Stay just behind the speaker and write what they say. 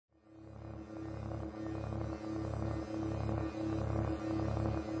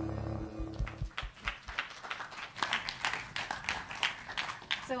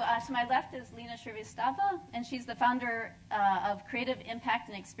to my left is Lina Srivastava, and she's the founder of Creative Impact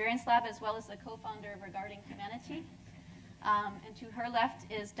and Experience Lab, as well as the co-founder of Regarding Humanity. And to her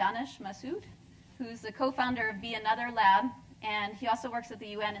left is Daanish Masood, who's the co-founder of Be Another Lab, and he also works at the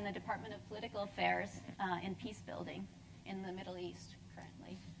UN in the Department of Political Affairs in peace building in the Middle East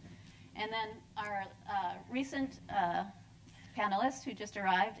currently. And then our recent panelist who just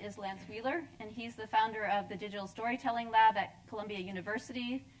arrived is Lance Weiler, and he's the founder of the Digital Storytelling Lab at Columbia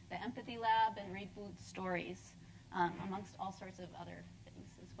University, the Empathy Lab, and Reboot Stories, amongst all sorts of other things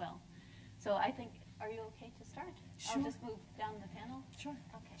as well. So I think, are you okay to start? Sure. I'll just move down the panel. Sure.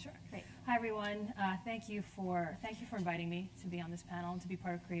 Okay. Sure. Great. Hi everyone. Thank you for inviting me to be on this panel and to be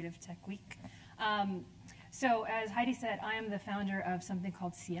part of Creative Tech Week. So as Heidi said, I am the founder of something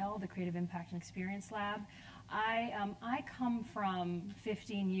called CL, the Creative Impact and Experience Lab. I come from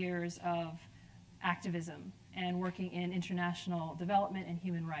 15 years of activism and working in international development and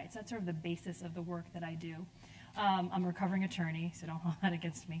human rights. That's sort of the basis of the work that I do. I'm a recovering attorney, so don't hold that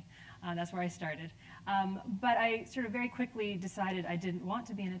against me. That's where I started. But I sort of very quickly decided I didn't want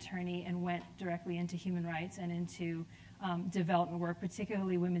to be an attorney and went directly into human rights and into development work,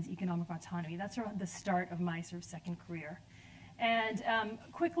 particularly women's economic autonomy. That's sort of the start of my sort of second career. And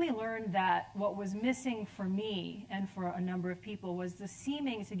quickly learned that what was missing for me and for a number of people was the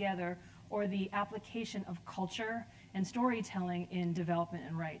seaming together or the application of culture and storytelling in development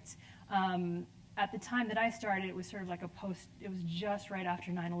and rights. At the time that I started, it was sort of like it was just right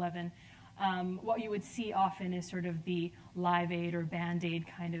after 9/11. What you would see often is sort of the Live Aid or Band-Aid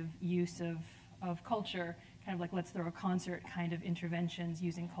kind of use of culture, kind of like let's throw a concert kind of interventions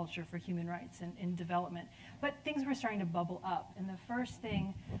using culture for human rights and in development. But things were starting to bubble up. And the first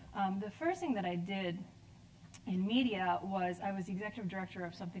thing that I did in media was I was the executive director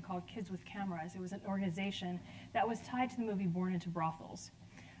of something called Kids with Cameras. It was an organization that was tied to the movie Born into Brothels,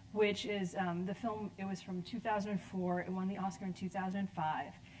 which is the film. It was from 2004. It won the Oscar in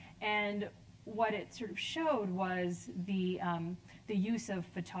 2005. And what it sort of showed was the use of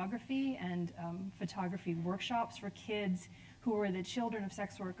photography and photography workshops for kids who were the children of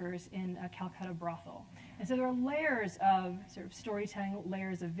sex workers in a Calcutta brothel. And so there were layers of sort of storytelling,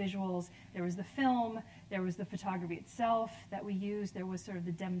 layers of visuals. There was the film, there was the photography itself that we used, there was sort of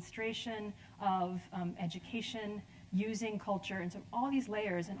the demonstration of education using culture, and so all these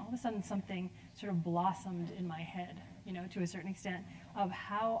layers, and all of a sudden something sort of blossomed in my head, you know, to a certain extent, of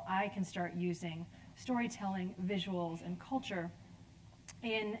how I can start using storytelling, visuals, and culture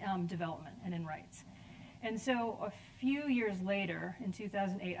in development and in rights. And so a few years later, in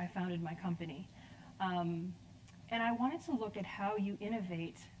 2008, I founded my company. And I wanted to look at how you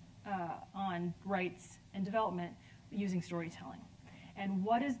innovate on rights and development using storytelling. And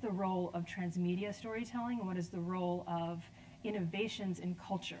what is the role of transmedia storytelling, and what is the role of innovations in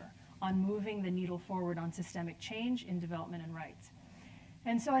culture on moving the needle forward on systemic change in development and rights.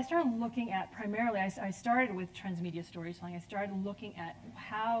 And so I started looking at, primarily, I started with transmedia storytelling. I started looking at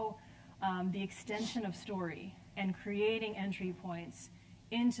how the extension of story and creating entry points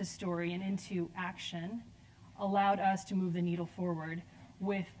into story and into action allowed us to move the needle forward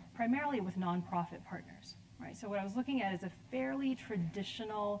primarily with nonprofit partners. Right? So what I was looking at is a fairly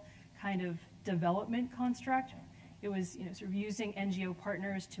traditional kind of development construct. It was, you know, sort of using NGO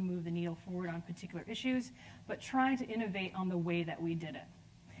partners to move the needle forward on particular issues, but trying to innovate on the way that we did it.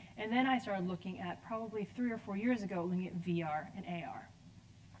 And then I started looking at, probably 3 or 4 years ago, looking at VR and AR.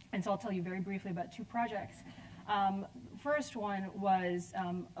 And so I'll tell you very briefly about 2 projects. First one was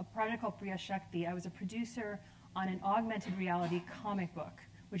a project called Priya Shakti. I was a producer on an augmented reality comic book,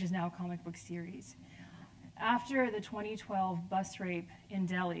 which is now a comic book series. After the 2012 bus rape in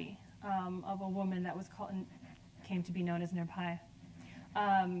Delhi of a woman that was came to be known as Nirpai,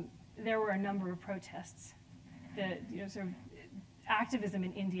 there were a number of protests. Sort of activism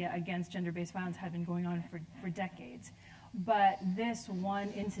in India against gender-based violence had been going on for decades, but this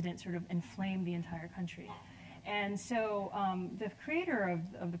one incident sort of inflamed the entire country. And so the creator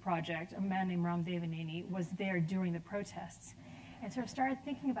of the project, a man named Ram Devaneni, was there during the protests, and sort of started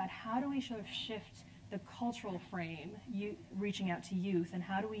thinking about how do we sort of shift the cultural frame, reaching out to youth, and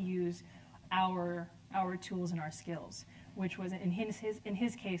how do we use our tools and our skills, which was in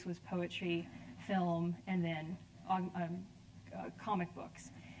his case was poetry, film, and then comic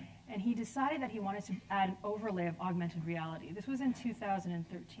books. And he decided that he wanted to add an overlay of augmented reality. This was in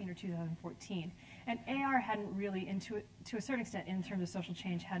 2013 or 2014, and AR hadn't really, to a certain extent, in terms of social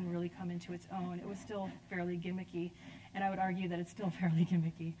change, hadn't really come into its own. It was still fairly gimmicky, and I would argue that it's still fairly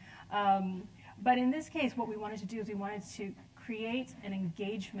gimmicky. But in this case, what we wanted to do is we wanted to create an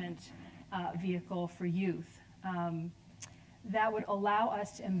engagement vehicle for youth that would allow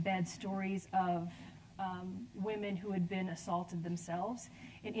us to embed stories of women who had been assaulted themselves.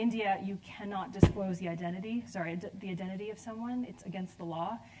 In India, you cannot disclose the identity of someone. It's against the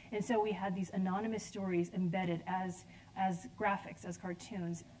law. And so we had these anonymous stories embedded as graphics, as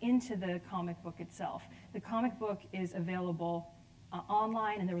cartoons, into the comic book itself. The comic book is available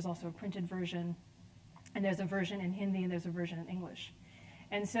online, and there was also a printed version. And there's a version in Hindi, and there's a version in English.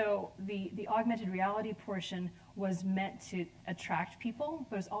 And so the augmented reality portion was meant to attract people,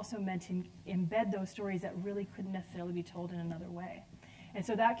 but it's also meant to embed those stories that really couldn't necessarily be told in another way. And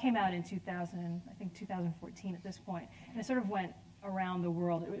so that came out in 2014 at this point. And it sort of went around the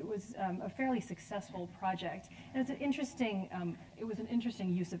world. It was a fairly successful project. And it was an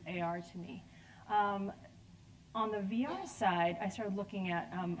interesting use of AR to me. On the VR side, I started looking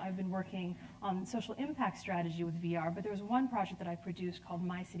at, I've been working on social impact strategy with VR, but there was one project that I produced called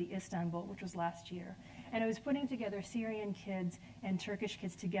My City Istanbul, which was last year. And it was putting together Syrian kids and Turkish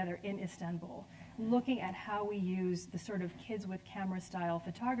kids together in Istanbul, looking at how we use the sort of kids with camera style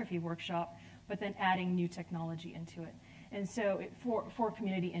photography workshop, but then adding new technology into it. And so for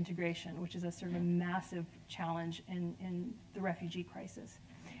community integration, which is a sort of a massive challenge in the refugee crisis.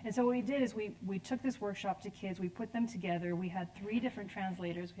 And so what we did is we took this workshop to kids, we put them together, we had 3 different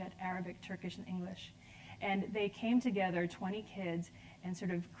translators, we had Arabic, Turkish, and English. And they came together, 20 kids, and sort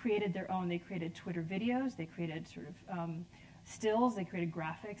of created their own. They created Twitter videos, they created sort of stills, they created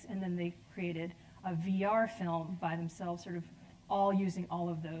graphics, and then they created a VR film by themselves, sort of all using all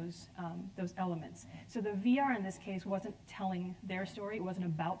of those elements. So the VR in this case wasn't telling their story, it wasn't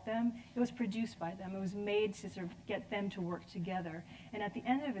about them, it was produced by them. It was made to sort of get them to work together. And at the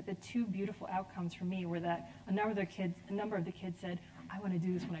end of it, the 2 beautiful outcomes for me were that a number of the kids said, I want to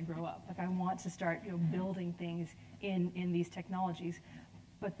do this when I grow up. Like I want to start building things in these technologies.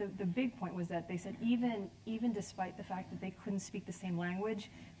 But the big point was that they said even despite the fact that they couldn't speak the same language,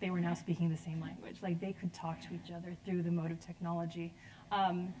 they were now speaking the same language. Like they could talk to each other through the mode of technology.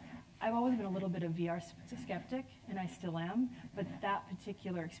 I've always been a little bit of VR skeptic, and I still am. But that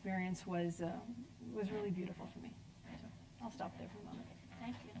particular experience was really beautiful for me. So I'll stop there for a moment.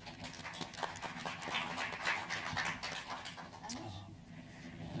 Thank you.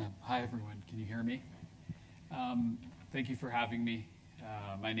 Hi, everyone. Can you hear me? Thank you for having me.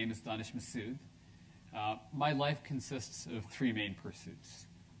 My name is Daanish Masood. My life consists of 3 main pursuits.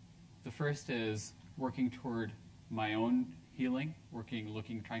 The first is working toward my own healing,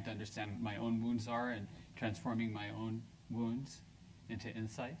 trying to understand what my own wounds are and transforming my own wounds into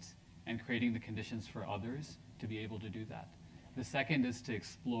insights and creating the conditions for others to be able to do that. The second is to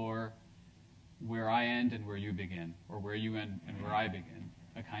explore where I end and where you begin, or where you end and where I begin,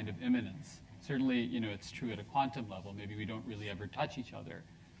 a kind of immanence. Certainly, it's true at a quantum level. Maybe we don't really ever touch each other.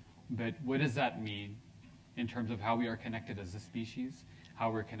 But what does that mean in terms of how we are connected as a species,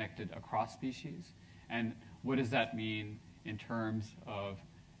 how we're connected across species, and what does that mean in terms of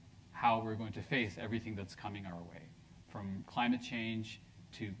how we're going to face everything that's coming our way, from climate change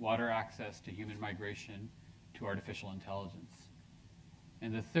to water access to human migration to artificial intelligence.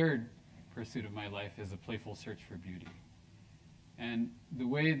 And the third pursuit of my life is a playful search for beauty. And the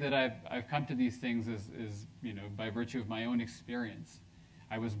way that I've come to these things is by virtue of my own experience.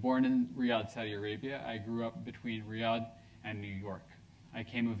 I was born in Riyadh, Saudi Arabia. I grew up between Riyadh and New York. I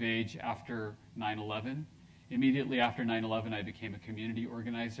came of age after 9/11. Immediately after 9/11, I became a community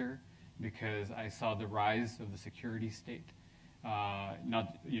organizer because I saw the rise of the security state,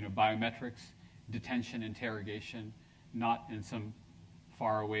 biometrics, detention, interrogation, not in some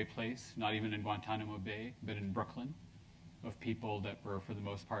faraway place, not even in Guantanamo Bay, but in Brooklyn, of people that were, for the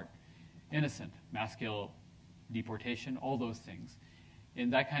most part, innocent, mass-scale deportation, all those things.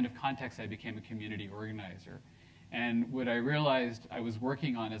 In that kind of context, I became a community organizer. And what I realized I was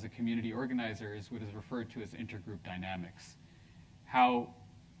working on as a community organizer is what is referred to as intergroup dynamics. How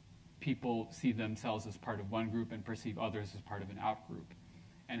people see themselves as part of one group and perceive others as part of an out-group,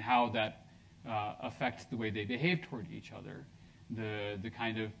 and how that affects the way they behave toward each other, the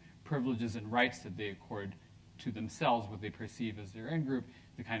kind of privileges and rights that they accord to themselves, what they perceive as their in-group,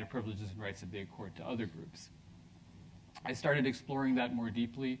 the kind of privileges and rights that they accord to other groups. I started exploring that more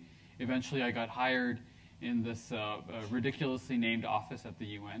deeply. Eventually, I got hired in this ridiculously named office at the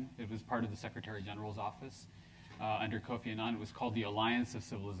UN. It was part of the Secretary General's office under Kofi Annan. It was called the Alliance of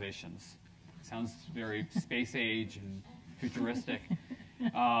Civilizations. It sounds very space age and futuristic.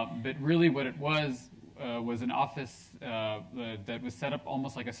 But really what it was an office that was set up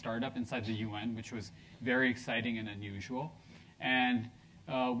almost like a startup inside the UN, which was very exciting and unusual. And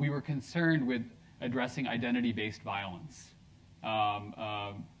we were concerned with addressing identity-based violence,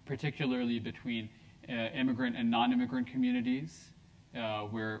 particularly between immigrant and non-immigrant communities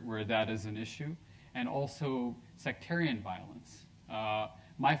where that is an issue, and also sectarian violence.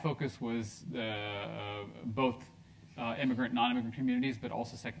 My focus was both immigrant, non-immigrant communities, but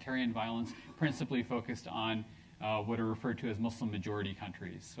also sectarian violence, principally focused on what are referred to as Muslim majority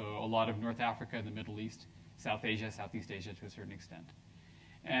countries. So a lot of North Africa, the Middle East, South Asia, Southeast Asia to a certain extent.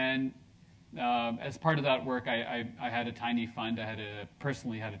 And as part of that work, I had a tiny fund. I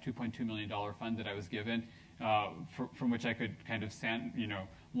personally had a $2.2 million fund that I was given, from which I could kind of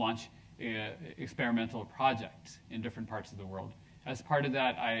launch experimental projects in different parts of the world. As part of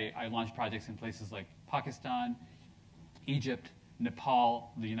that, I launched projects in places like Pakistan, Egypt,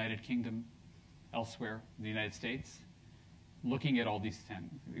 Nepal, the United Kingdom, elsewhere, the United States, looking at all these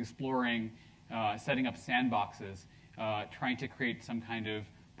things, exploring, setting up sandboxes, trying to create some kind of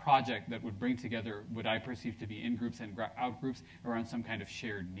project that would bring together what I perceive to be in-groups and out-groups around some kind of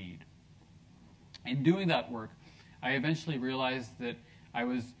shared need. In doing that work, I eventually realized that I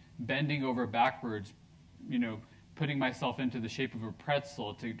was bending over backwards, putting myself into the shape of a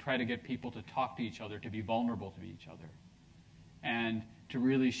pretzel to try to get people to talk to each other, to be vulnerable to each other, and to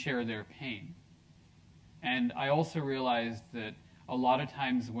really share their pain. And I also realized that a lot of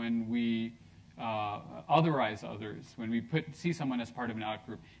times when we otherize others, when we see someone as part of an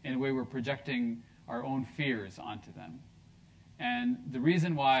outgroup, in a way we're projecting our own fears onto them. And the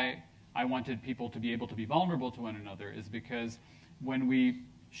reason why I wanted people to be able to be vulnerable to one another is because when we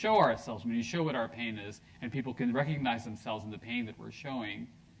show ourselves, when you show what our pain is, and people can recognize themselves in the pain that we're showing,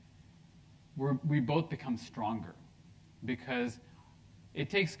 we both become stronger. Because it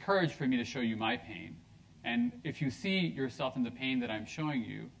takes courage for me to show you my pain. And if you see yourself in the pain that I'm showing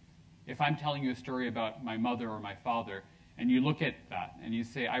you, if I'm telling you a story about my mother or my father, and you look at that and you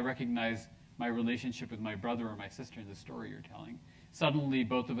say, I recognize my relationship with my brother or my sister in the story you're telling, suddenly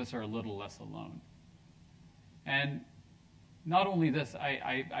both of us are a little less alone. And not only this,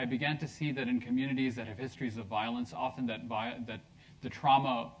 I began to see that in communities that have histories of violence, often that the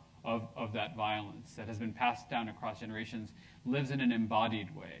trauma of that violence that has been passed down across generations lives in an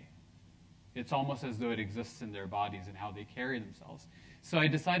embodied way. It's almost as though it exists in their bodies and how they carry themselves. So I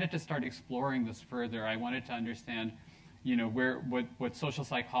decided to start exploring this further. I wanted to understand, what social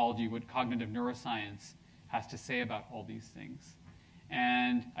psychology, what cognitive neuroscience has to say about all these things.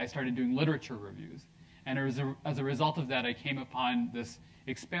 And I started doing literature reviews. And as a result of that, I came upon this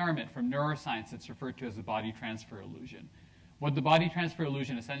experiment from neuroscience that's referred to as the body transfer illusion. What the body transfer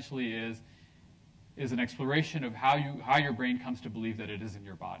illusion essentially is an exploration of how your brain comes to believe that it is in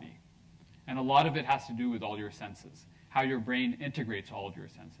your body. And a lot of it has to do with all your senses, how your brain integrates all of your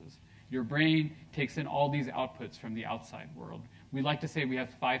senses. Your brain takes in all these outputs from the outside world. We like to say we have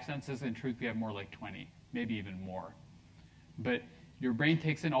 5 senses. In truth, we have more like 20, maybe even more. But your brain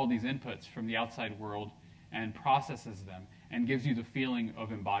takes in all these inputs from the outside world and processes them and gives you the feeling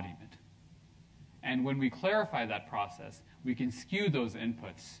of embodiment. And when we clarify that process, we can skew those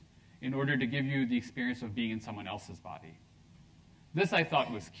inputs in order to give you the experience of being in someone else's body. This I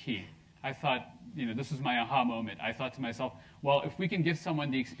thought was key. I thought, this was my aha moment. I thought to myself, well, if we can give someone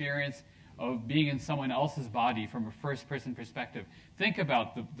the experience of being in someone else's body from a first-person perspective, think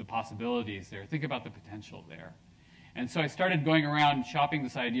about the possibilities there. Think about the potential there. And so I started going around, shopping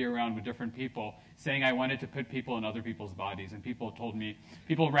this idea around with different people, saying I wanted to put people in other people's bodies. And people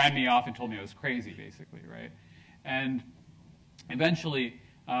ran me off and told me I was crazy, basically, right? And eventually,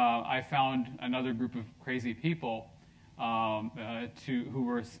 I found another group of crazy people who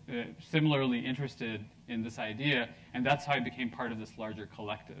were similarly interested in this idea, and that's how I became part of this larger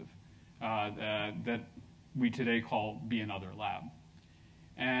collective that we today call Be Another Lab.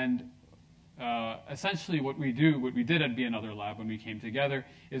 And essentially what we did at Be Another Lab when we came together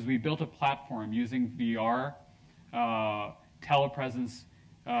is we built a platform using VR, telepresence,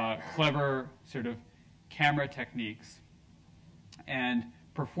 clever sort of camera techniques, and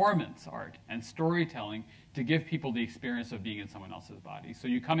performance art and storytelling to give people the experience of being in someone else's body. So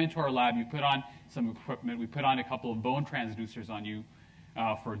you come into our lab, you put on some equipment, we put on a couple of bone transducers on you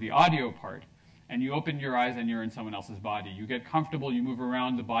for the audio part, and you open your eyes and you're in someone else's body. You get comfortable, you move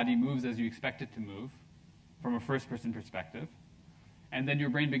around, the body moves as you expect it to move from a first-person perspective, and then your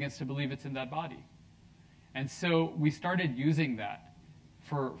brain begins to believe it's in that body. And so we started using that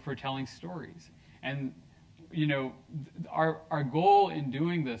for telling stories. And our goal in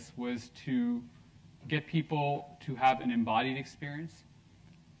doing this was to get people to have an embodied experience,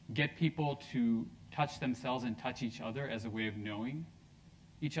 get people to touch themselves and touch each other as a way of knowing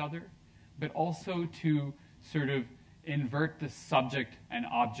each other, but also to sort of invert the subject and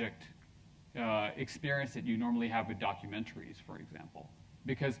object experience that you normally have with documentaries, for example.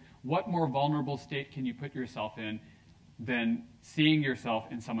 Because what more vulnerable state can you put yourself in than seeing yourself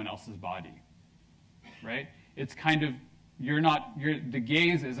in someone else's body, right? It's kind of, the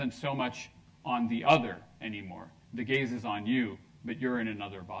gaze isn't so much on the other anymore. The gaze is on you, but you're in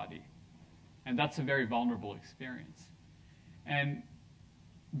another body. And that's a very vulnerable experience. And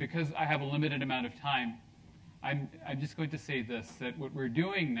because I have a limited amount of time, I'm just going to say this, that what we're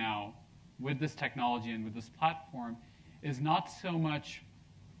doing now with this technology and with this platform is not so much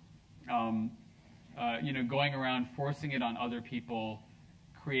going around forcing it on other people,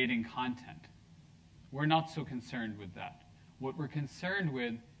 creating content. We're not so concerned with that. What we're concerned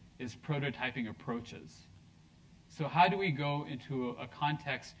with is prototyping approaches. So how do we go into a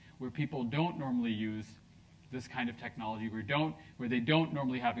context where people don't normally use this kind of technology, where they don't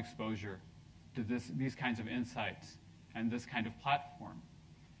normally have exposure to these kinds of insights and this kind of platform,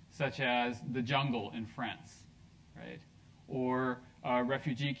 such as the jungle in France, right? Or a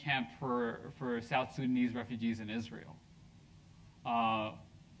refugee camp for South Sudanese refugees in Israel,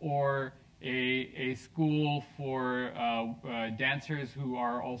 or a school for dancers who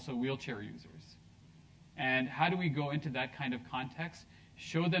are also wheelchair users. And how do we go into that kind of context,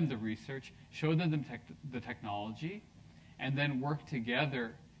 show them the research, show them the technology, and then work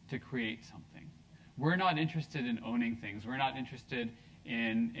together to create something? We're not interested in owning things. We're not interested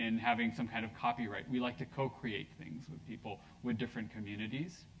in having some kind of copyright. We like to co-create things with people, with different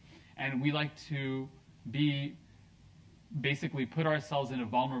communities. And we like to basically put ourselves in a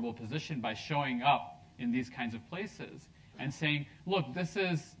vulnerable position by showing up in these kinds of places and saying, look, this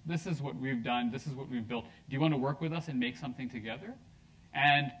is what we've done, this is what we've built. Do you want to work with us and make something together?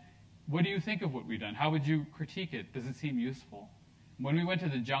 And what do you think of what we've done? How would you critique it? Does it seem useful? When we went to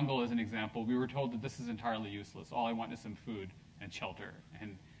the jungle, as an example, we were told that this is entirely useless. All I want is some food and shelter.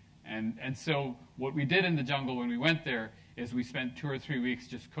 And so what we did in the jungle when we went there is we spent 2 or 3 weeks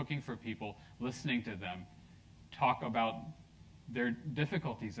just cooking for people, listening to them, talk about their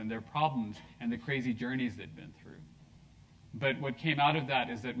difficulties and their problems and the crazy journeys they'd been through. But what came out of that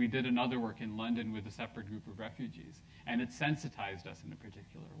is that we did another work in London with a separate group of refugees, and it sensitized us in a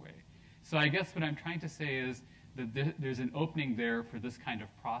particular way. So I guess what I'm trying to say is that there's an opening there for this kind of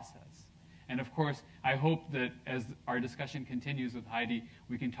process. And of course, I hope that as our discussion continues with Heidi,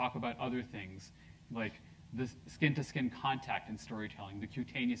 we can talk about other things, like the skin-to-skin contact in storytelling, the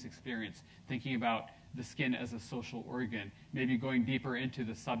cutaneous experience, thinking about the skin as a social organ, maybe going deeper into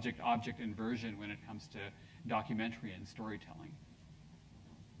the subject-object inversion when it comes to documentary and storytelling.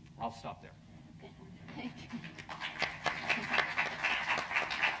 I'll stop there. Okay. Thank you.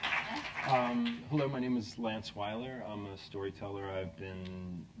 Hello, my name is Lance Weiler. I'm a storyteller. I've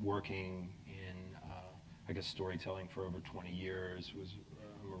been working in, storytelling for over 20 years.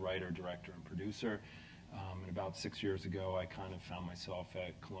 I'm a writer, director, and producer. And about 6 years ago, I kind of found myself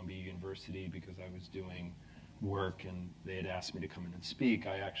at Columbia University because I was doing work and they had asked me to come in and speak.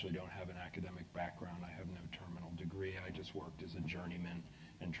 I actually don't have an academic background. I have no terminal degree. I just worked as a journeyman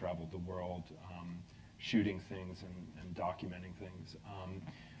and traveled the world shooting things and documenting things.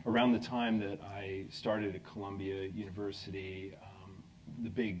 Around the time that I started at Columbia University, the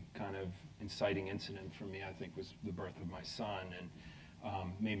big kind of inciting incident for me, I think, was the birth of my son, and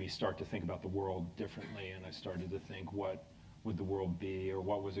made me start to think about the world differently. And I started to think, what would the world be, or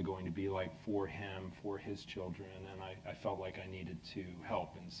what was it going to be like for him, for his children? And I felt like I needed to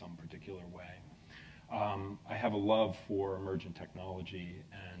help in some particular way. I have a love for emergent technology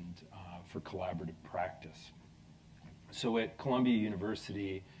and for collaborative practice. So at Columbia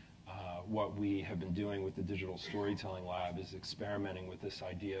University, what we have been doing with the Digital Storytelling Lab is experimenting with this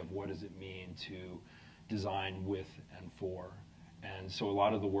idea of what does it mean to design with and for. And so a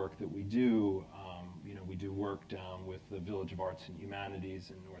lot of the work that we do, we do work down with the Village of Arts and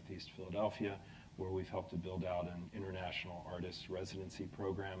Humanities in Northeast Philadelphia, where we've helped to build out an international artist residency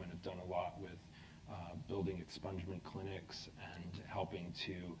program and have done a lot with building expungement clinics and helping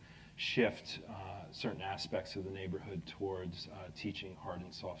to shift certain aspects of the neighborhood towards teaching hard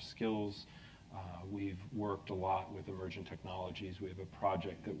and soft skills. We've worked a lot with emergent technologies. We have a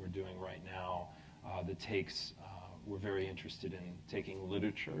project that we're doing right now that takes, we're very interested in taking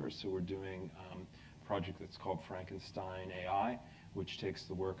literature, so we're doing a project that's called Frankenstein AI, which takes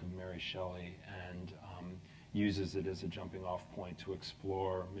the work of Mary Shelley and uses it as a jumping off point to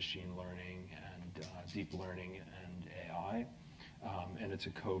explore machine learning and deep learning and AI. And it's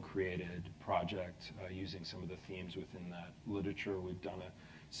a co-created project using some of the themes within that literature. We've done a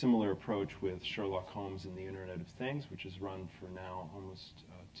similar approach with Sherlock Holmes and the Internet of Things, which has run for now almost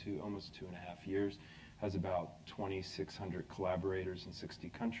 2.5 years. Has about 2,600 collaborators in 60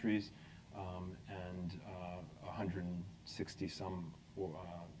 countries. and 160 some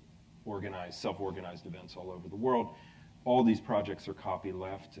self-organized events all over the world. All these projects are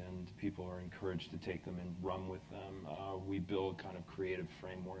copyleft, and people are encouraged to take them and run with them. We build kind of creative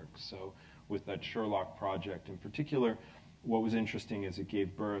frameworks. So with that Sherlock project in particular, what was interesting is it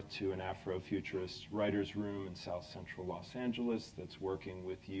gave birth to an Afrofuturist writer's room in South Central Los Angeles that's working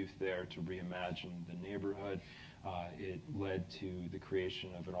with youth there to reimagine the neighborhood. It led to the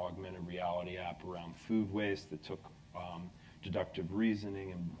creation of an augmented reality app around food waste that took deductive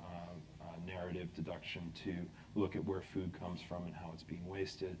reasoning and narrative deduction to look at where food comes from and how it's being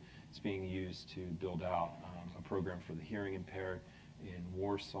wasted. It's being used to build out a program for the hearing impaired in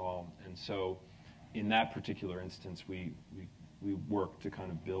Warsaw. And so in that particular instance, we work to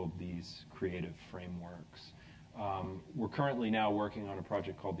kind of build these creative frameworks. We're currently now working on a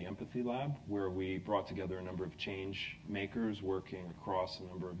project called the Empathy Lab, where we brought together a number of change makers working across a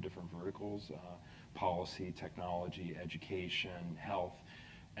number of different verticals, policy, technology, education, health,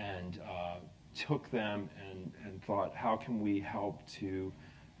 and took them and thought, how can we help to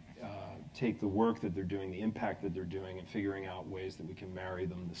take the work that they're doing, the impact that they're doing, and figuring out ways that we can marry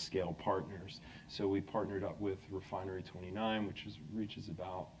them to scale partners. So we partnered up with Refinery 29, which reaches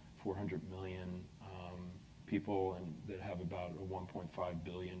about 400 million people and that have about a $1.5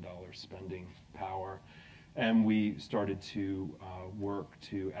 billion spending power. And we started to work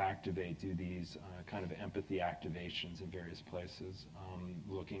to do these kind of empathy activations in various places,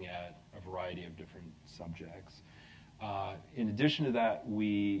 looking at a variety of different subjects. In addition to that,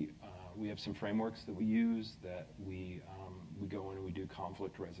 we have some frameworks that we use that we go in and we do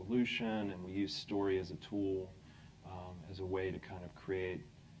conflict resolution, and we use story as a tool, as a way to kind of create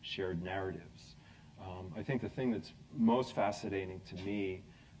shared narratives. I think the thing that's most fascinating to me,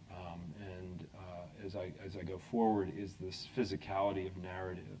 as I go forward, is this physicality of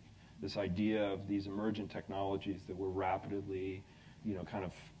narrative, this idea of these emergent technologies that we're rapidly,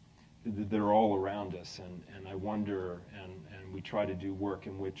 they're all around us, and I wonder, and we try to do work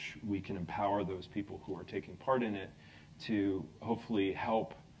in which we can empower those people who are taking part in it to hopefully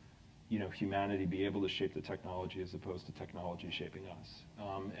help humanity be able to shape the technology as opposed to technology shaping us.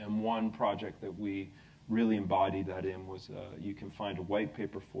 And one project that we really embodied that in was, you can find a white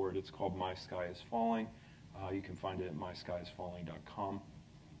paper for it. It's called My Sky is Falling. You can find it at myskyisfalling.com,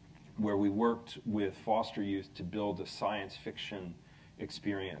 where we worked with foster youth to build a science fiction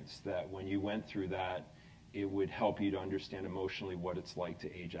experience that when you went through that, it would help you to understand emotionally what it's like to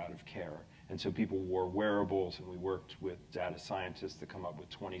age out of care. And so people wore wearables, and we worked with data scientists to come up with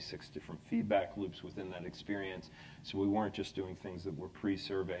 26 different feedback loops within that experience. So we weren't just doing things that were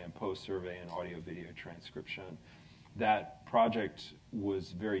pre-survey and post-survey and audio-video transcription. That project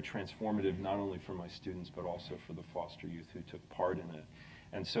was very transformative, not only for my students, but also for the foster youth who took part in it.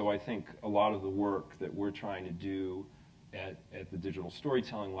 And so I think a lot of the work that we're trying to do at the Digital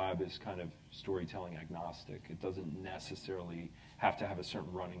Storytelling Lab is kind of storytelling agnostic. It doesn't necessarily have to have a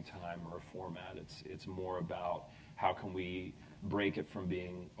certain running time or a format. It's more about how can we break it from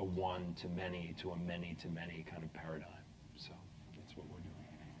being a one to many to a many to many kind of paradigm. So that's what we're doing.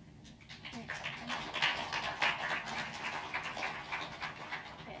 Okay.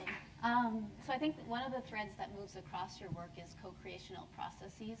 So I think one of the threads that moves across your work is co-creational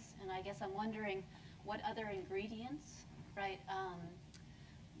processes, and I guess I'm wondering what other ingredients, right,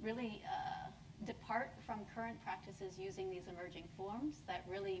 really depart from current practices using these emerging forms that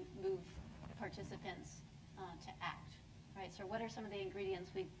really move participants to act, right? So what are some of the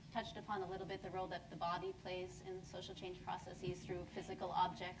ingredients? We touched upon a little bit the role that the body plays in social change processes through physical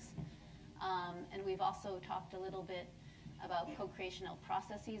objects, and we've also talked a little bit about co-creational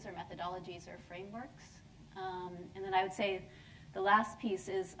processes or methodologies or frameworks. And then I would say the last piece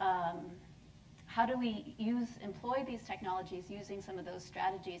is how do we employ these technologies using some of those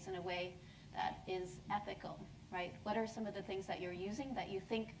strategies in a way that is ethical, right? What are some of the things that you're using that you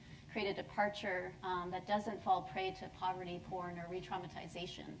think create a departure that doesn't fall prey to poverty, porn, or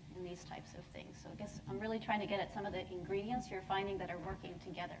re-traumatization in these types of things? So I guess I'm really trying to get at some of the ingredients you're finding that are working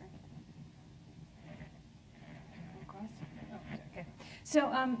together. Okay. So,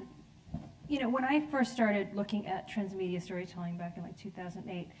 when I first started looking at transmedia storytelling back in like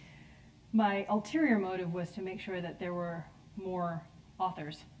 2008, my ulterior motive was to make sure that there were more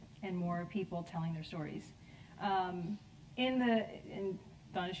authors and more people telling their stories. In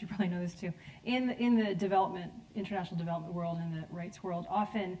Daanish, you probably know this too. In the international development world, in the rights world,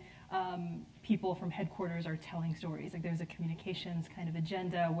 often people from headquarters are telling stories. Like there's a communications kind of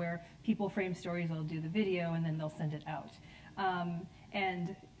agenda where people frame stories, they'll do the video, and then they'll send it out.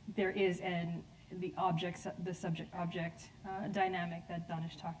 And there is the subject-object dynamic that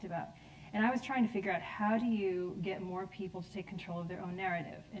Daanish talked about. And I was trying to figure out, how do you get more people to take control of their own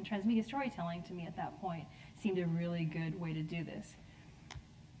narrative? And transmedia storytelling, to me at that point, seemed a really good way to do this.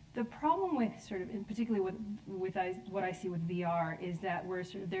 The problem with sort of, in particularly with what I see with VR, is that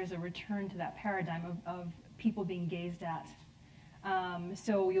there's a return to that paradigm of people being gazed at.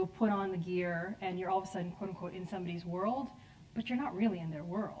 So you'll put on the gear and you're all of a sudden, quote unquote, in somebody's world, but you're not really in their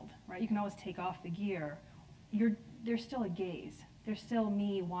world, right? You can always take off the gear. There's still a gaze. There's still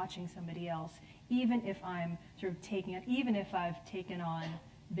me watching somebody else, even if I'm sort of even if I've taken on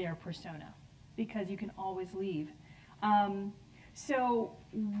their persona, because you can always leave. So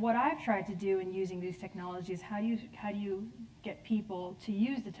what I've tried to do in using these technologies, how do you get people to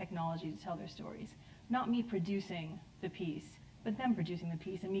use the technology to tell their stories? Not me producing the piece, but them producing the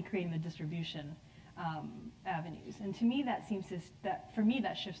piece and me creating the distribution avenues. And to me, that seems for me,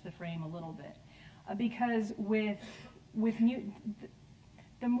 that shifts the frame a little bit, because the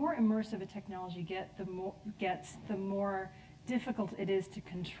more immersive a technology gets, the more difficult it is to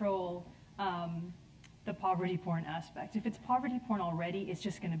control the poverty porn aspect. If it's poverty porn already, it's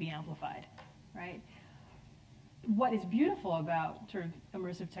just going to be amplified, right? What is beautiful about sort of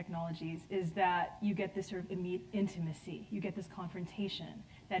immersive technologies is that you get this sort of intimacy, you get this confrontation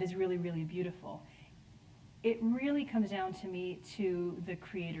that is really, really beautiful. It really comes down to me to the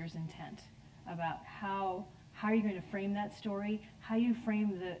creator's intent about how are you going to frame that story, how you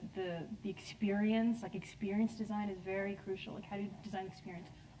frame the experience. Like, experience design is very crucial. Like, how do you design experience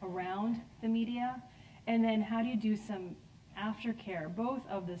around the media? And then how do you do some aftercare, both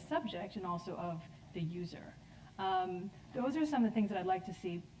of the subject and also of the user? Those are some of the things that I'd like to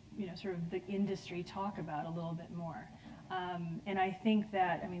see, sort of the industry talk about a little bit more. And I think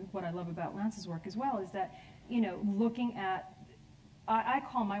that, what I love about Lance's work as well is that, looking at, I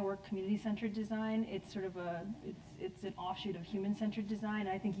call my work community-centered design. It's sort of it's an offshoot of human-centered design.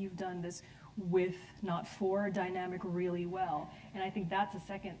 I think you've done this with, not for, dynamic really well. And I think that's the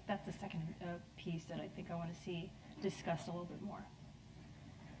second piece that I think I want to see discussed a little bit more.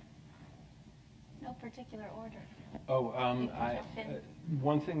 No particular order.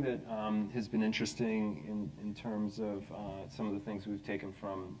 One thing that has been interesting in terms of some of the things we've taken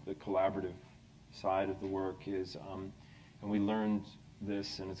from the collaborative side of the work is, and we learned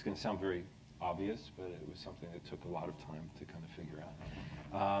this, and it's going to sound very obvious, but it was something that took a lot of time to kind of figure out.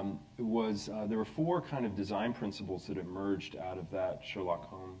 There were 4 kind of design principles that emerged out of that Sherlock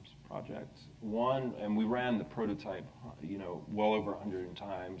Holmes project. One, and we ran the prototype, well over 100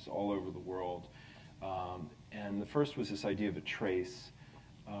 times all over the world. And the first was this idea of a trace.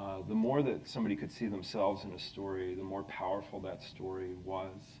 The more that somebody could see themselves in a story, the more powerful that story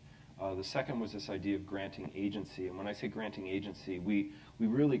was. The second was this idea of granting agency. And when I say granting agency, we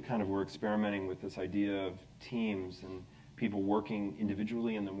really kind of were experimenting with this idea of teams and people working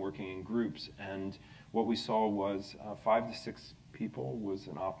individually and then working in groups. And what we saw was 5 to 6 people was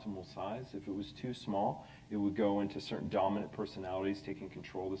an optimal size. If it was too small, it would go into certain dominant personalities taking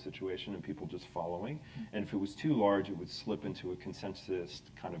control of the situation and people just following. And if it was too large, it would slip into a consensus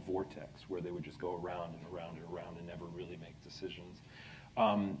kind of vortex where they would just go around and around and around and never really make decisions.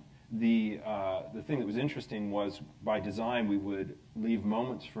 The thing that was interesting was, by design, we would leave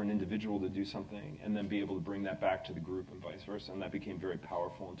moments for an individual to do something and then be able to bring that back to the group and vice versa. And that became very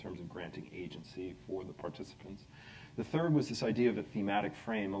powerful in terms of granting agency for the participants. The third was this idea of a thematic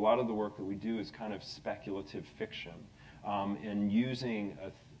frame. A lot of the work that we do is kind of speculative fiction. And using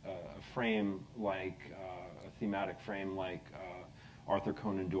a frame like, a thematic frame like Arthur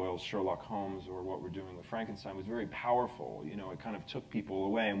Conan Doyle's Sherlock Holmes, or what we're doing with Frankenstein, was very powerful. It kind of took people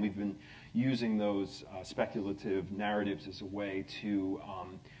away, and we've been using those speculative narratives as a way to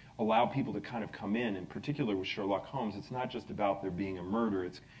allow people to kind of come in particular with Sherlock Holmes. It's not just about there being a murder,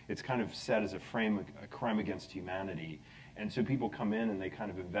 it's kind of set as a frame, a crime against humanity. And so people come in and they kind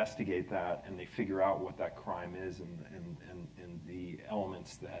of investigate that, and they figure out what that crime is and the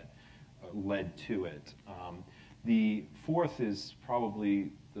elements that led to it. The fourth is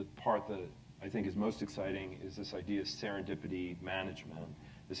probably the part that I think is most exciting, is this idea of serendipity management,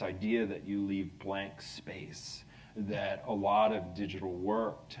 this idea that you leave blank space, that a lot of digital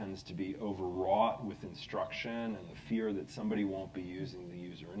work tends to be overwrought with instruction and the fear that somebody won't be using the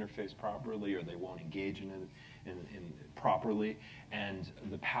user interface properly, or they won't engage in it properly, and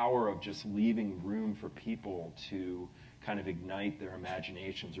the power of just leaving room for people to kind of ignite their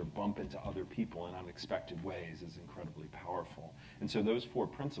imaginations or bump into other people in unexpected ways is incredibly powerful. And so those 4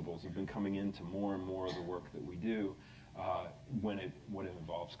 principles have been coming into more and more of the work that we do when it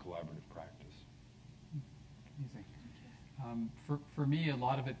involves collaborative practice. Amazing. For me, a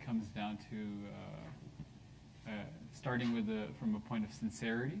lot of it comes down to starting with from a point of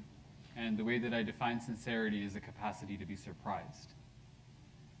sincerity. And the way that I define sincerity is the capacity to be surprised.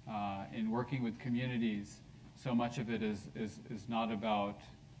 In working with communities, so much of it is not about,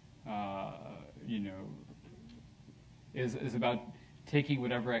 is about taking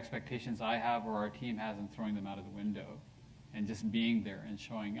whatever expectations I have or our team has and throwing them out of the window, and just being there and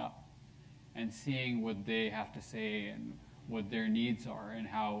showing up and seeing what they have to say and what their needs are and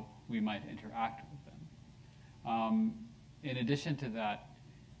how we might interact with them. In addition to that,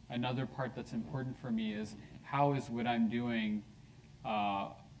 another part that's important for me is how is what I'm doing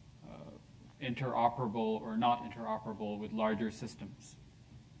interoperable or not interoperable with larger systems?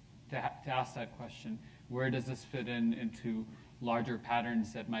 To ask that question, where does this fit into larger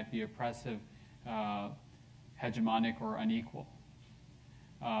patterns that might be oppressive, hegemonic, or unequal?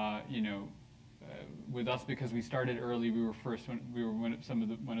 With us, because we started early, we were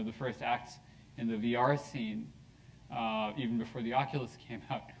one of the first acts in the VR scene. Even before the Oculus came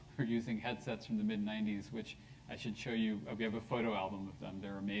out, we were using headsets from the mid-90s, which I should show you. We have a photo album of them.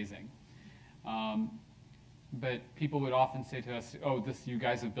 They're amazing. But people would often say to us, "Oh, you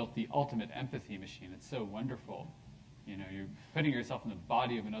guys have built the ultimate empathy machine. It's so wonderful. You're putting yourself in the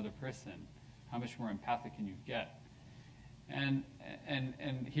body of another person. How much more empathic can you get?" And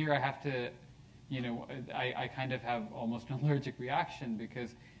here I have to, I kind of have almost an allergic reaction,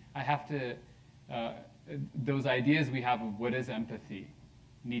 because I have to, those ideas we have of what is empathy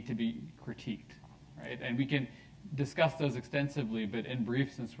need to be critiqued, right? And we can discuss those extensively, but in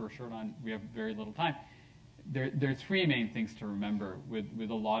brief, since we have very little time, there are three main things to remember with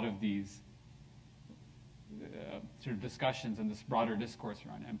a lot of these sort of discussions and this broader discourse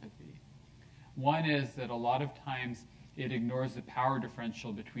around empathy. One is that a lot of times it ignores the power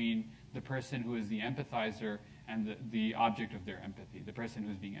differential between the person who is the empathizer and the object of their empathy, the person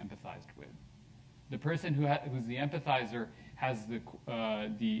who's being empathized with. The person who's the empathizer has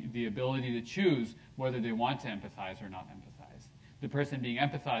the ability to choose whether they want to empathize or not empathize. The person being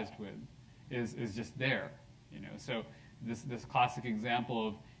empathized with is just there. So this classic example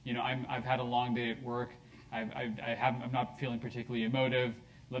of, I've had a long day at work. I'm not feeling particularly emotive.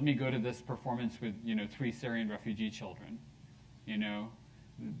 Let me go to this performance with 3 Syrian refugee children.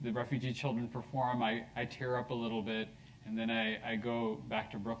 The refugee children perform. I tear up a little bit, and then I go back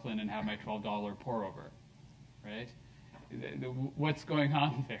to Brooklyn and have my $12 pour over, right? What's going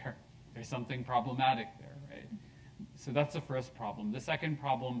on there? There's something problematic there, right? So that's the first problem. The second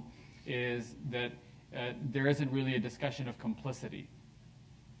problem is that there isn't really a discussion of complicity,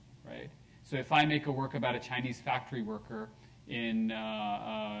 right? So if I make a work about a Chinese factory worker in,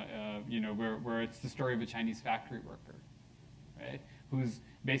 where it's the story of a Chinese factory worker, right, who's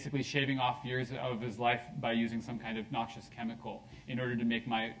basically shaving off years of his life by using some kind of noxious chemical in order to make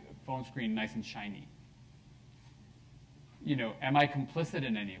my phone screen nice and shiny. Am I complicit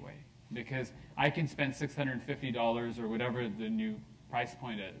in any way? Because I can spend $650 or whatever the new price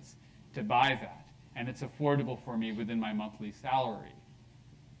point is to buy that, and it's affordable for me within my monthly salary.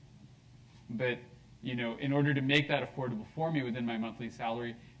 But, in order to make that affordable for me within my monthly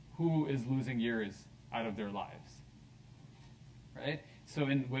salary, who is losing years out of their lives, right? So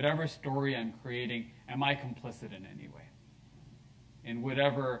in whatever story I'm creating, am I complicit in any way? In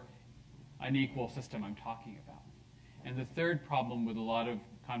whatever unequal system I'm talking about. And the third problem with a lot of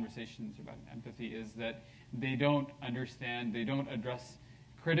conversations about empathy is that they don't understand, they don't address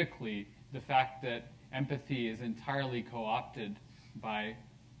critically the fact that empathy is entirely co-opted by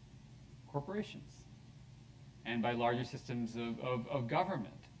corporations and by larger systems of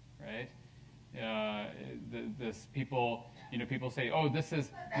government, right? People say, "Oh, this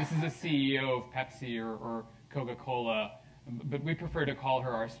is a CEO of Pepsi or Coca-Cola," but we prefer to call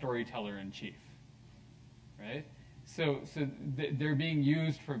her our storyteller in chief, right? So they're being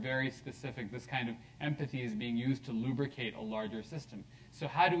used for very specific. This kind of empathy is being used to lubricate a larger system. So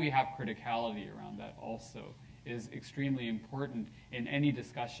how do we have criticality around that? Also, is extremely important in any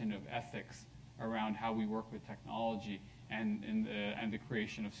discussion of ethics around how we work with technology and the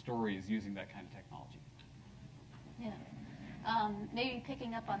creation of stories using that kind of technology. Yeah. Maybe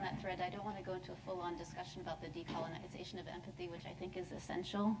picking up on that thread, I don't want to go into a full-on discussion about the decolonization of empathy, which I think is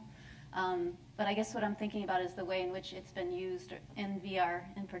essential. But I guess what I'm thinking about is the way in which it's been used in VR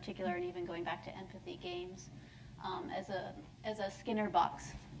in particular, and even going back to empathy games, as a Skinner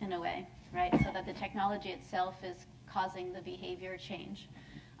box in a way, right? So that the technology itself is causing the behavior change.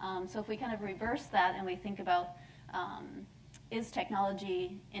 So if we kind of reverse that and we think about, is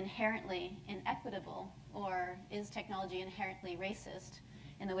technology inherently inequitable, or is technology inherently racist,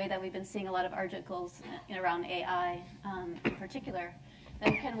 in the way that we've been seeing a lot of articles around AI in particular,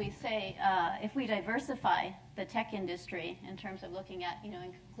 then can we say, if we diversify the tech industry in terms of looking at,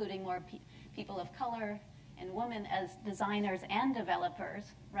 including more people of color and women as designers and developers,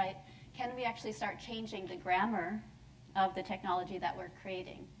 right? Can we actually start changing the grammar of the technology that we're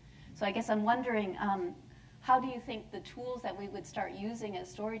creating? So I guess I'm wondering, how do you think the tools that we would start using as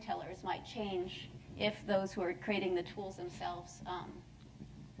storytellers might change if those who are creating the tools themselves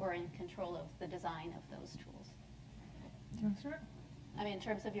were in control of the design of those tools? Do you want to start? I mean, in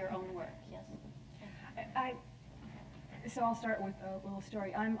terms of your own work, yes. So I'll start with a little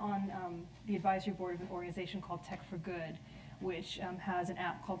story. I'm on the advisory board of an organization called Tech for Good, which has an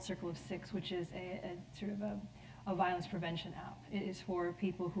app called Circle of Six, which is a sort of a violence prevention app. It is for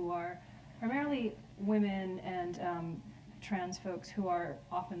people who are primarily women and trans folks who are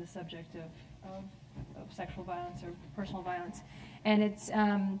often the subject of sexual violence or personal violence. And it's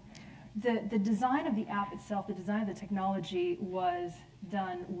the design of the app itself, the design of the technology was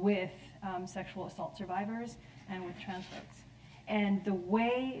done with sexual assault survivors and with trans folks. And the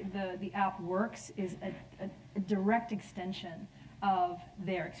way the app works is a direct extension of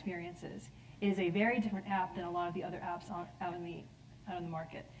their experiences. It is a very different app than a lot of the other apps out in the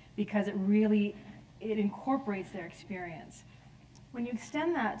market, because it incorporates their experience. When you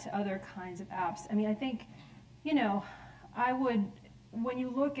extend that to other kinds of apps, I mean, I think, when you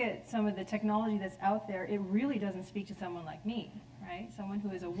look at some of the technology that's out there, it really doesn't speak to someone like me, right? Someone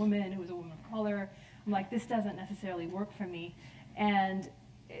who is a woman of color. I'm like, this doesn't necessarily work for me. And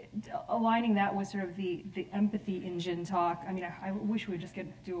aligning that with sort of the empathy engine talk, I mean, I wish we would just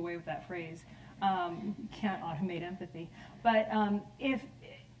do away with that phrase. Can't automate empathy. But if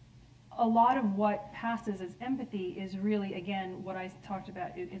a lot of what passes as empathy is really, again, what I talked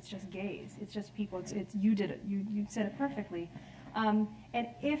about, it's just gaze. It's just people. You did it. You said it perfectly. And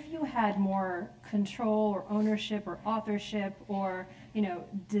if you had more control or ownership or authorship or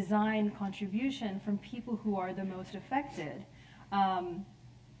design contribution from people who are the most affected,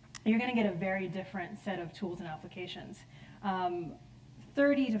 you're going to get a very different set of tools and applications.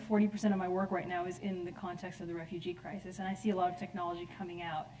 30 to 40% of my work right now is in the context of the refugee crisis, and I see a lot of technology coming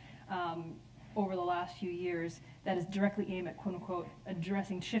out over the last few years that is directly aimed at, quote unquote,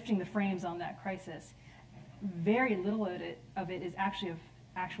 addressing, shifting the frames on that crisis. Very little of it is actually of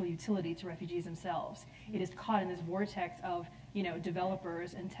actual utility to refugees themselves. It is caught in this vortex of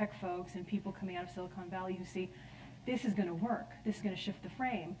developers and tech folks and people coming out of Silicon Valley who see this is going to work, this is going to shift the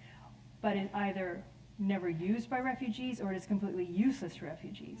frame, but it's either never used by refugees or it is completely useless to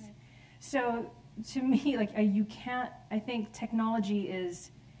refugees. Right. So to me, you can't. I think technology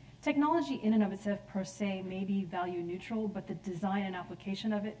in and of itself per se may be value neutral, but the design and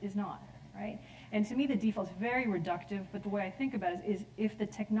application of it is not. Right? And to me, the default is very reductive, but the way I think about it is if the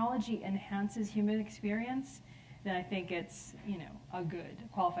technology enhances human experience, then I think it's, a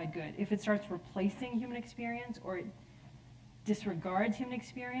qualified good. If it starts replacing human experience or it disregards human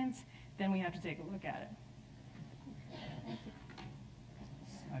experience, then we have to take a look at it.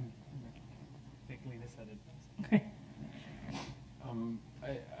 I think Lina said it. Okay.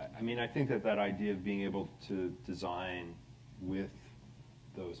 I think that idea of being able to design with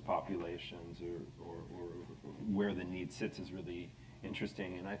those populations or where the need sits is really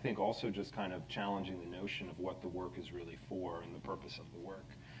interesting, and I think also just kind of challenging the notion of what the work is really for and the purpose of the work.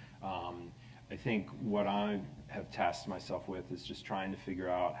 I think what I have tasked myself with is just trying to figure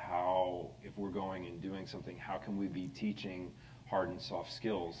out how, if we're going and doing something, how can we be teaching hard and soft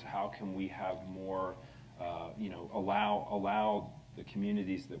skills? How can we have more, allow the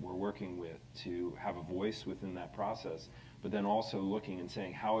communities that we're working with to have a voice within that process, but then also looking and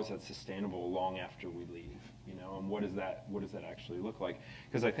saying, how is that sustainable long after we leave? And what does that actually look like?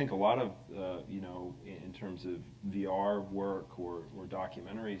 Because I think a lot of, in terms of VR work or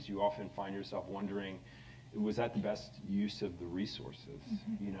documentaries, you often find yourself wondering, was that the best use of the resources?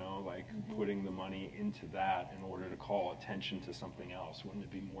 Mm-hmm. Putting the money into that in order to call attention to something else. Wouldn't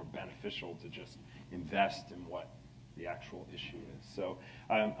it be more beneficial to just invest in what the actual issue is? So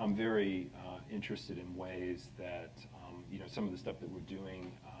I'm very interested in ways that, some of the stuff that we're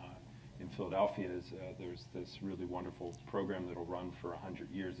doing in Philadelphia is there's this really wonderful program that'll run for 100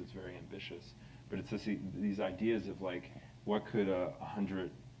 years. It's very ambitious, but it's these ideas of what could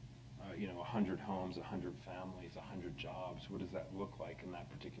 100 homes, 100 families, 100 jobs, what does that look like in that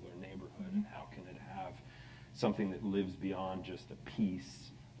particular neighborhood, and how can it have something that lives beyond just a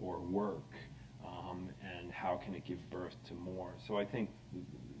piece or work, and how can it give birth to more? So I think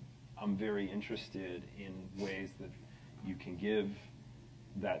I'm very interested in ways that you can give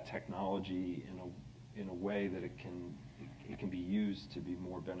that technology in a way that it can be used to be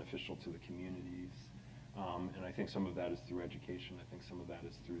more beneficial to the communities And I think some of that is through education. I think some of that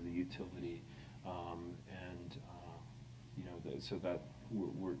is through the utility, so that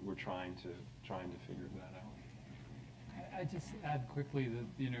we're trying to figure that out. I just add quickly that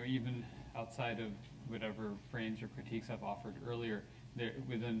even outside of whatever frames or critiques I've offered earlier,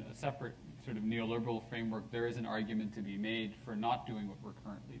 within a separate sort of neoliberal framework, there is an argument to be made for not doing what we're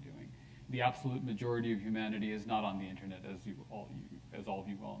currently doing. The absolute majority of humanity is not on the internet, as all of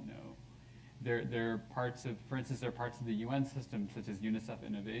you well know. There are parts of, for instance, there are parts of the UN system, such as UNICEF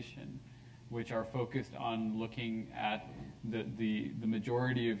Innovation, which are focused on looking at the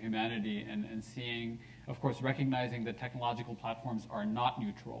majority of humanity and seeing, of course, recognizing that technological platforms are not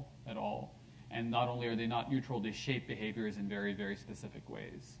neutral at all. And not only are they not neutral, they shape behaviors in very, very specific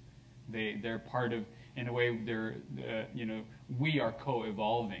ways. They're part of, in a way, we are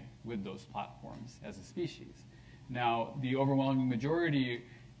co-evolving with those platforms as a species. Now, the overwhelming majority,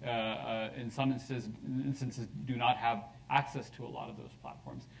 in some instances, do not have access to a lot of those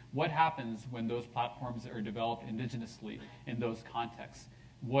platforms. What happens when those platforms are developed indigenously in those contexts?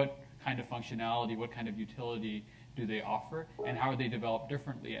 What kind of functionality, what kind of utility do they offer, and how are they developed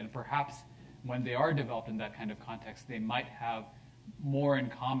differently? And perhaps when they are developed in that kind of context, they might have more in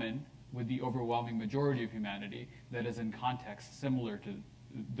common with the overwhelming majority of humanity that is in context similar to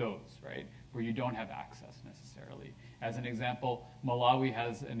those, right, where you don't have access necessarily. As an example, Malawi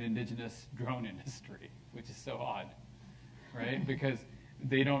has an indigenous drone industry, which is so odd, right? Because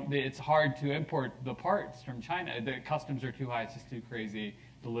it's hard to import the parts from China. The customs are too high, it's just too crazy.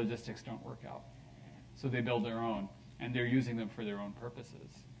 The logistics don't work out. So they build their own, and they're using them for their own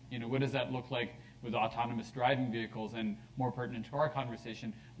purposes. What does that look like with autonomous driving vehicles? And more pertinent to our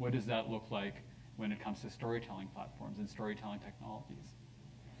conversation, what does that look like when it comes to storytelling platforms and storytelling technologies?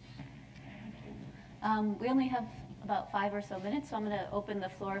 We only have about 5 or so minutes, so I'm going to open the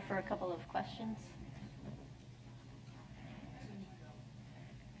floor for a couple of questions.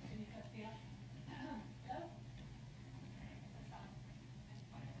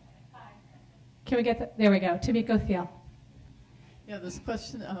 Can we get there we go. Tamiko Thiel. Yeah, this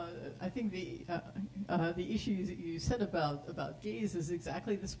question, I think the issue that you said about gaze is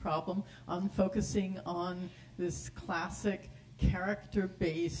exactly this problem on focusing on this classic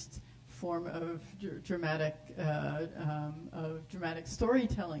character-based form of dramatic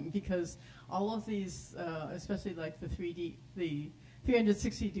storytelling, because all of these, especially like the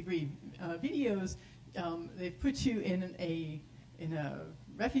 360-degree videos, they put you in a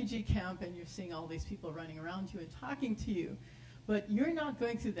refugee camp, and you're seeing all these people running around you and talking to you. But you're not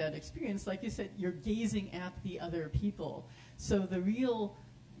going through that experience. Like you said, you're gazing at the other people. So the real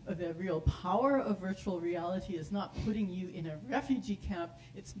power of virtual reality is not putting you in a refugee camp.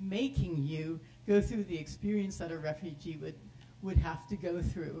 It's making you go through the experience that a refugee would have to go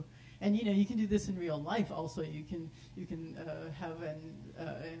through. And you can do this in real life also. You can have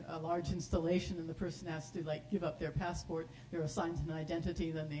a large installation, and the person has to give up their passport. They're assigned an identity,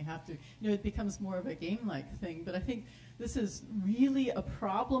 and then they have to. It becomes more of a game-like thing. But I think this is really a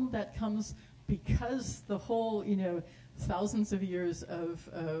problem that comes because the whole thousands of years of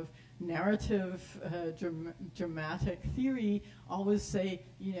narrative dramatic theory always say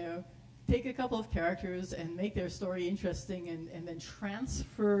take a couple of characters and make their story interesting and then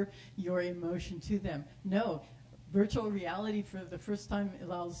transfer your emotion to them. No, virtual reality for the first time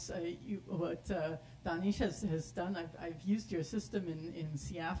allows what Daanish has done. I've used your system in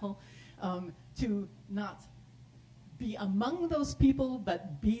Seattle to not be among those people,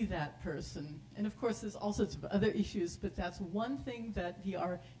 but be that person. And of course, there's all sorts of other issues, but that's one thing that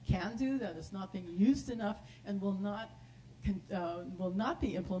VR can do that is not being used enough and will not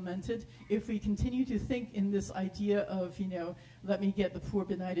be implemented if we continue to think in this idea of, let me get the poor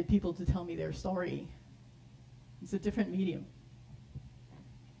benighted people to tell me their story. It's a different medium.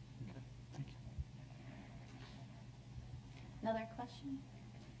 Okay, thank you. Another question?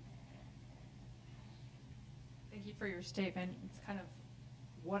 Thank you for your statement. It's kind of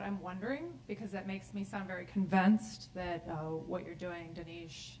what I'm wondering, because that makes me sound very convinced that what you're doing,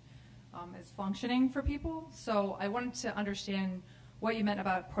 Daanish, is functioning for people. So I wanted to understand what you meant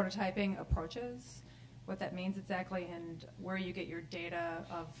about prototyping approaches, what that means exactly, and where you get your data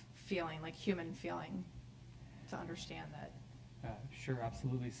of feeling, like human feeling, to understand that. Sure,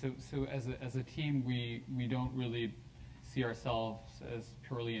 absolutely. So as a team, we don't really see ourselves as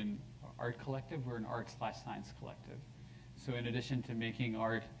purely an art collective. We're an art/science collective. So in addition to making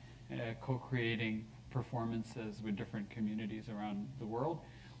art, co-creating performances with different communities around the world,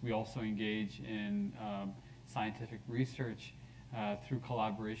 we also engage in scientific research through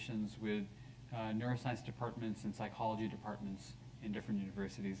collaborations with neuroscience departments and psychology departments in different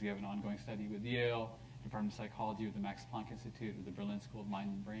universities. We have an ongoing study with Yale Department of Psychology with the Max Planck Institute or the Berlin School of Mind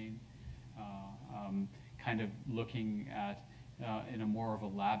and Brain, kind of looking at in a more of a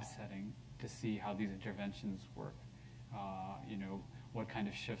lab setting to see how these interventions work, what kind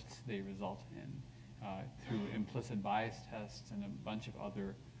of shifts they result in through implicit bias tests and a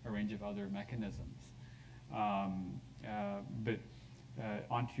range of other mechanisms. But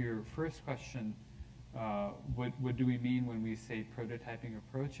onto your first question, what do we mean when we say prototyping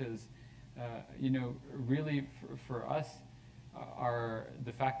approaches? Really for us,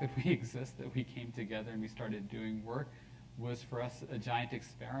 the fact that we exist, that we came together and we started doing work, was for us a giant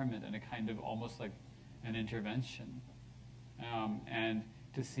experiment and a kind of almost like an intervention. And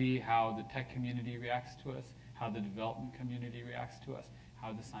to see how the tech community reacts to us, how the development community reacts to us,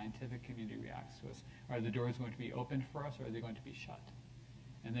 how the scientific community reacts to us. Are the doors going to be opened for us, or are they going to be shut?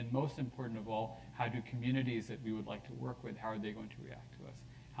 And then most important of all, how do communities that we would like to work with, how are they going to react to us?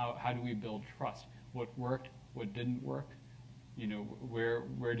 How do we build trust? What worked, what didn't work?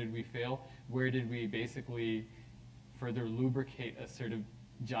 Where did we fail? Where did we basically further lubricate a sort of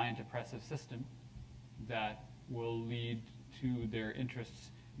giant oppressive system that will lead to their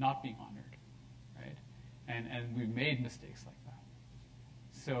interests not being honored, right? And we've made mistakes like that.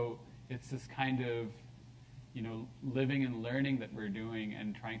 So it's this kind of, living and learning that we're doing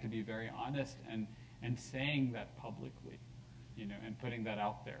and trying to be very honest and saying that publicly, and putting that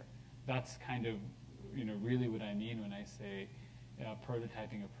out there. That's kind of, really what I mean when I say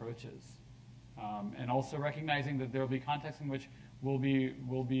prototyping approaches. And also recognizing that there will be contexts in which we'll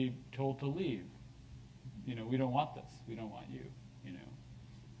be told to leave. We don't want this. We don't want you.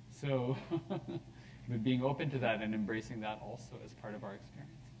 So, but being open to that and embracing that also as part of our experience.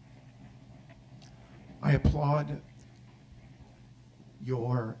 I applaud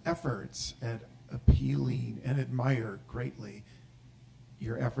your efforts at appealing and admire greatly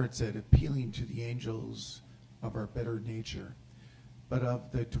your efforts at appealing to the angels of our better nature, but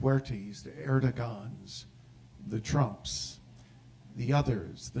of the Duertes, the Erdogans, the Trumps, the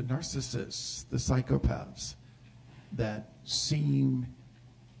others, the narcissists, the psychopaths that seem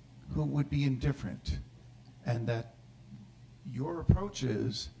who would be indifferent, and that your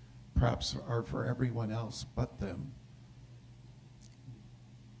approaches perhaps are for everyone else but them.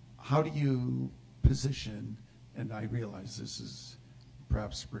 How do you position, and I realize this is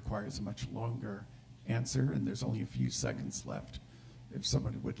perhaps requires a much longer answer, and there's only a few seconds left, if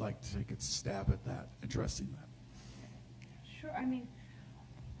somebody would like to take a stab at that, addressing that. Sure. I mean,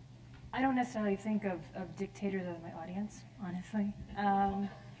 I don't necessarily think of dictators as my audience, honestly.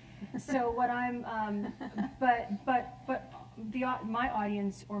 So what I'm, my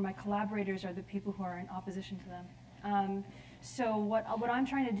audience or my collaborators are the people who are in opposition to them. So what I'm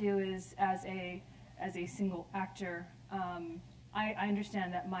trying to do is, as a single actor, I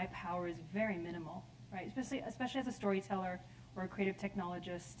understand that my power is very minimal, right? Especially as a storyteller or a creative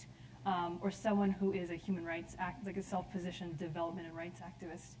technologist, or someone who is a human rights like a self-positioned development and rights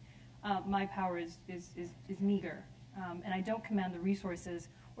activist. My power is meager, and I don't command the resources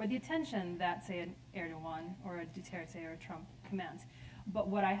or the attention that, say, an Erdogan or a Duterte or a Trump commands. But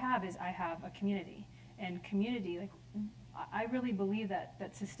what I have is I have a community, and community, like, I really believe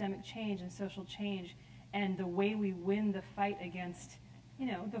that systemic change and social change and the way we win the fight against,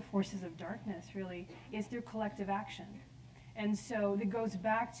 the forces of darkness really is through collective action. And so it goes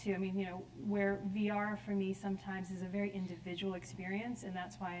back to, where VR for me sometimes is a very individual experience, and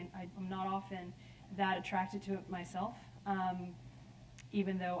that's why I'm not often that attracted to it myself,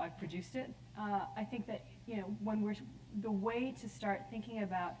 even though I've produced it. I think that, when the way to start thinking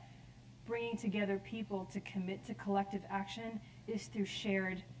about bringing together people to commit to collective action is through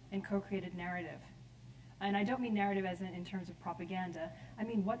shared and co-created narrative. And I don't mean narrative as in terms of propaganda. I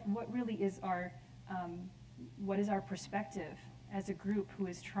mean, what really is what is our perspective as a group who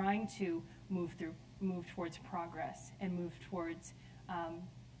is trying to move towards progress and move towards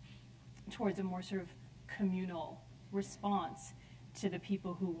a more sort of communal response to the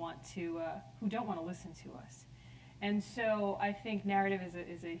people who don't want to listen to us. And so I think narrative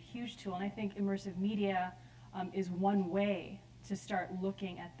is a huge tool, and I think immersive media is one way to start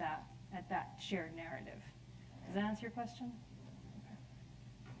looking at that shared narrative. Does that answer your question? Okay.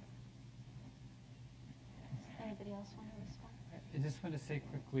 Anybody else want to respond? I just want to say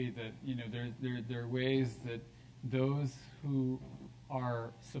quickly that there are ways that those who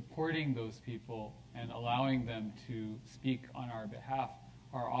are supporting those people and allowing them to speak on our behalf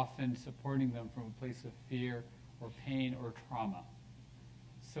are often supporting them from a place of fear or pain or trauma.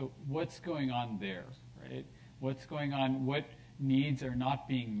 So what's going on there, right? What's going on? What needs are not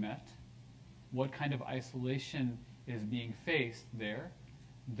being met? What kind of isolation is being faced there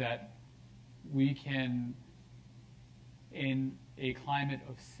that we can, in a climate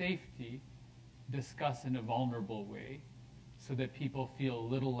of safety, discuss in a vulnerable way so that people feel a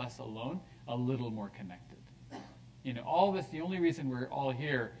little less alone, a little more connected. You know, all of us, the only reason we're all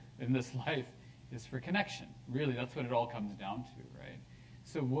here in this life is for connection. Really, that's what it all comes down to, right?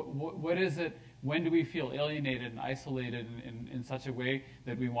 So what is it, when do we feel alienated and isolated in such a way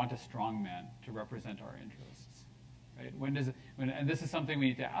that we want a strong man to represent our interests, right? And this is something we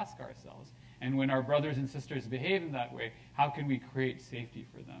need to ask ourselves. And when our brothers and sisters behave in that way, how can we create safety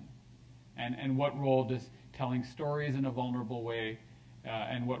for them? And what role does telling stories in a vulnerable way,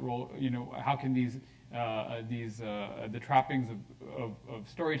 and what role, you know, how can the trappings of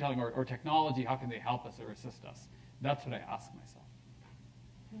storytelling or technology, how can they help us or assist us? That's what I ask myself.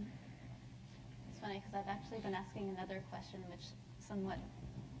 It's funny because I've actually been asking another question which somewhat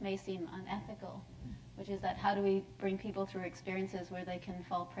may seem unethical, which is that how do we bring people through experiences where they can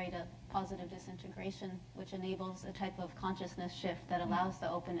fall prey to positive disintegration, which enables a type of consciousness shift that allows the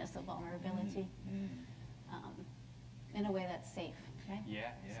openness of vulnerability in a way that's safe, right?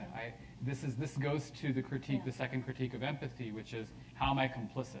 Yeah, yeah. So, This goes to the critique, Yeah. the second critique of empathy, which is, how am I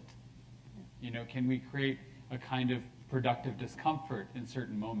complicit? You know, can we create a kind of productive discomfort in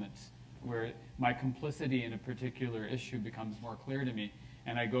certain moments where my complicity in a particular issue becomes more clear to me,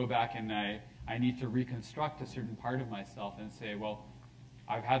 and I go back and I need to reconstruct a certain part of myself and say, well,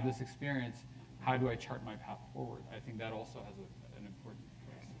 I've had this experience, how do I chart my path forward? I think that also has an important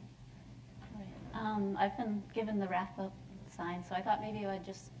place. right. I've been given the wrap up sign, so I thought maybe I would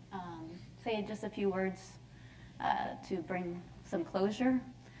just say just a few words to bring some closure.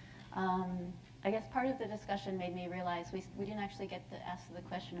 I guess part of the discussion made me realize we didn't actually get to ask the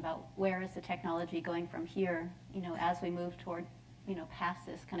question about where is the technology going from here, you know, as we move toward, you know, past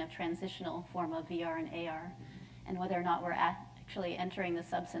this kind of transitional form of VR and AR, and whether or not we're actually entering the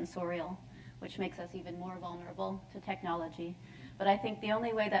subsensorial, which makes us even more vulnerable to technology. But I think the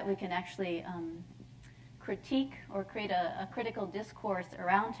only way that we can actually critique or create a critical discourse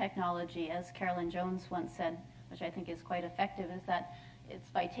around technology, as Carolyn Jones once said, which I think is quite effective, is that it's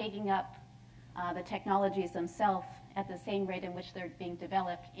by taking up the technologies themselves at the same rate in which they're being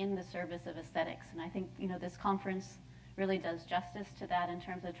developed in the service of aesthetics. And I think, you know, this conference really does justice to that in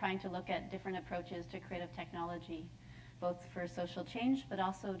terms of trying to look at different approaches to creative technology, both for social change, but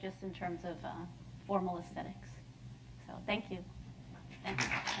also just in terms of formal aesthetics. So thank you. Thank you.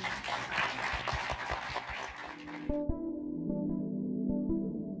 Thank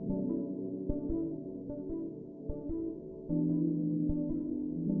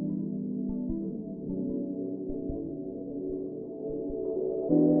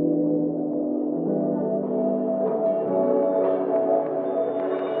you.